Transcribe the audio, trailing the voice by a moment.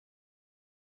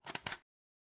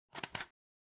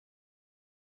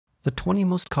The 20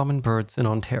 most common birds in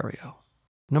Ontario.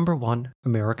 Number 1.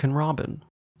 American Robin.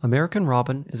 American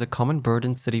robin is a common bird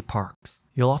in city parks.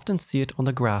 You'll often see it on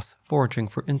the grass foraging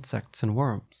for insects and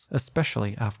worms,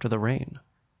 especially after the rain.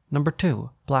 Number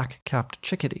 2. Black-capped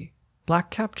chickadee.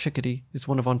 Black-capped chickadee is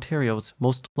one of Ontario's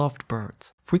most loved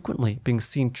birds, frequently being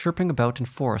seen chirping about in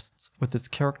forests with its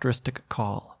characteristic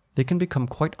call. They can become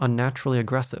quite unnaturally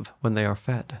aggressive when they are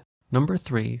fed. Number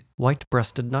 3.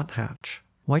 White-breasted nuthatch.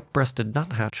 White-breasted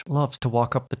nuthatch loves to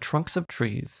walk up the trunks of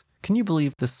trees. Can you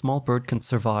believe this small bird can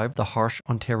survive the harsh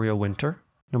Ontario winter?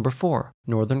 Number 4.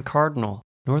 Northern cardinal.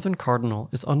 Northern cardinal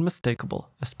is unmistakable,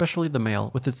 especially the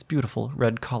male with its beautiful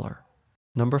red color.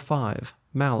 Number 5.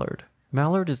 Mallard.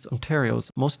 Mallard is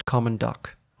Ontario's most common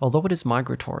duck. Although it is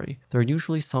migratory, there are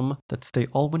usually some that stay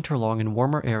all winter long in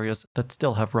warmer areas that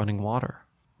still have running water.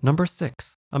 Number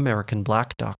 6. American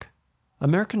black duck.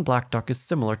 American black duck is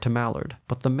similar to mallard,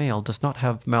 but the male does not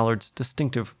have mallard's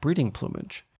distinctive breeding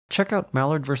plumage. Check out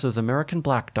Mallard versus American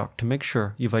black duck to make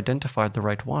sure you've identified the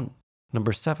right one.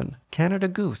 Number 7. Canada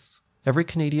goose. Every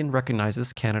Canadian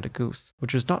recognizes Canada goose,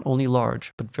 which is not only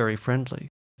large, but very friendly.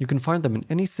 You can find them in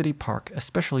any city park,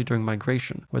 especially during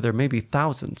migration, where there may be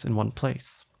thousands in one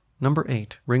place. Number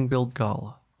 8. Ring-billed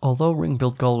gull. Although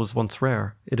ring-billed gull was once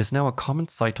rare, it is now a common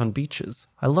sight on beaches.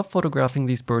 I love photographing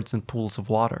these birds in pools of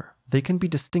water. They can be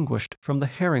distinguished from the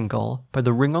herring gull by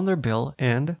the ring on their bill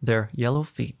and their yellow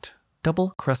feet.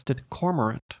 Double-crested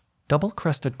cormorant.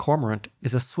 Double-crested cormorant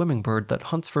is a swimming bird that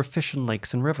hunts for fish in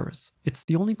lakes and rivers. It's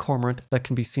the only cormorant that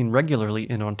can be seen regularly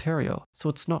in Ontario, so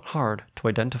it's not hard to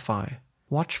identify.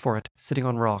 Watch for it sitting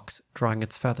on rocks, drying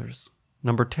its feathers.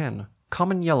 Number 10.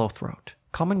 Common yellowthroat.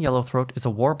 Common yellowthroat is a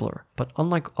warbler, but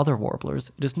unlike other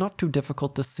warblers, it is not too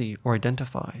difficult to see or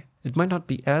identify. It might not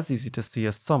be as easy to see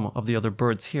as some of the other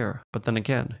birds here, but then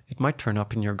again, it might turn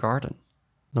up in your garden.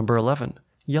 Number 11.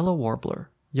 Yellow warbler.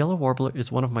 Yellow warbler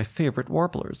is one of my favorite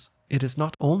warblers. It is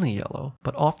not only yellow,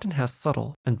 but often has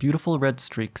subtle and beautiful red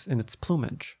streaks in its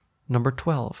plumage. Number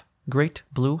 12. Great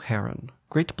blue heron.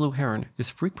 Great blue heron is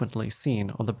frequently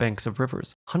seen on the banks of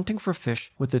rivers, hunting for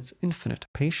fish with its infinite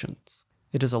patience.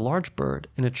 It is a large bird,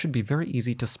 and it should be very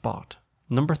easy to spot.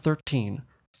 Number 13.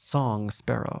 Song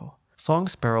sparrow. Song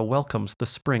sparrow welcomes the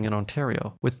spring in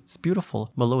Ontario with its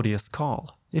beautiful, melodious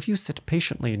call. If you sit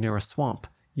patiently near a swamp,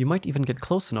 you might even get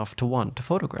close enough to one to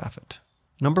photograph it.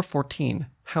 Number 14.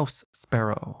 House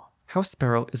sparrow. House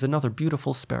sparrow is another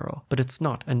beautiful sparrow, but it's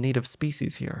not a native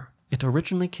species here. It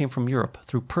originally came from Europe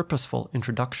through purposeful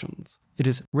introductions. It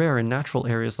is rare in natural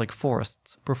areas like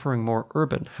forests, preferring more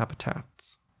urban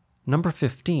habitats. Number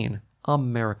 15.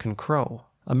 American crow.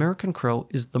 American crow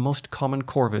is the most common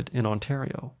corvid in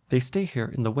Ontario. They stay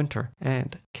here in the winter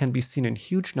and can be seen in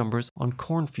huge numbers on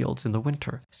cornfields in the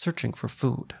winter, searching for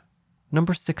food.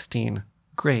 Number 16.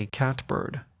 Gray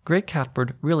catbird. Gray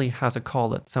catbird really has a call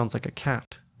that sounds like a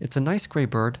cat. It's a nice gray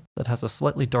bird that has a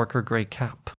slightly darker gray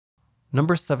cap.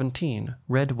 Number 17.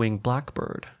 Red-winged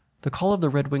blackbird. The call of the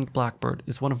red-winged blackbird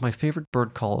is one of my favorite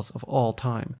bird calls of all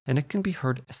time, and it can be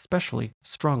heard especially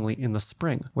strongly in the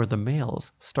spring, where the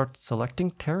males start selecting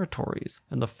territories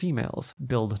and the females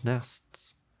build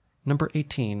nests. Number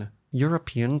 18.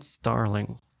 European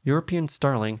starling. European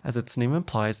starling, as its name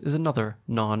implies, is another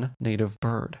non-native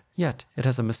bird, yet it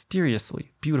has a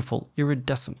mysteriously beautiful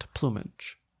iridescent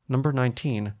plumage. Number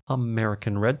 19.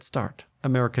 American redstart.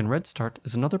 American redstart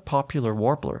is another popular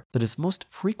warbler that is most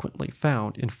frequently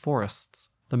found in forests.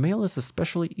 The male is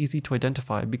especially easy to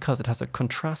identify because it has a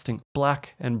contrasting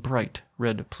black and bright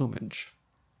red plumage.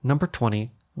 Number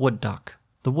 20. Wood duck.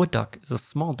 The wood duck is a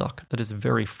small duck that is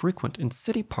very frequent in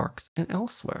city parks and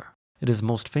elsewhere. It is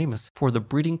most famous for the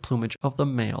breeding plumage of the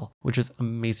male, which is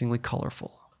amazingly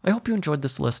colorful. I hope you enjoyed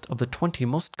this list of the 20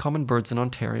 most common birds in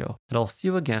Ontario, and I'll see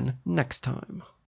you again next time.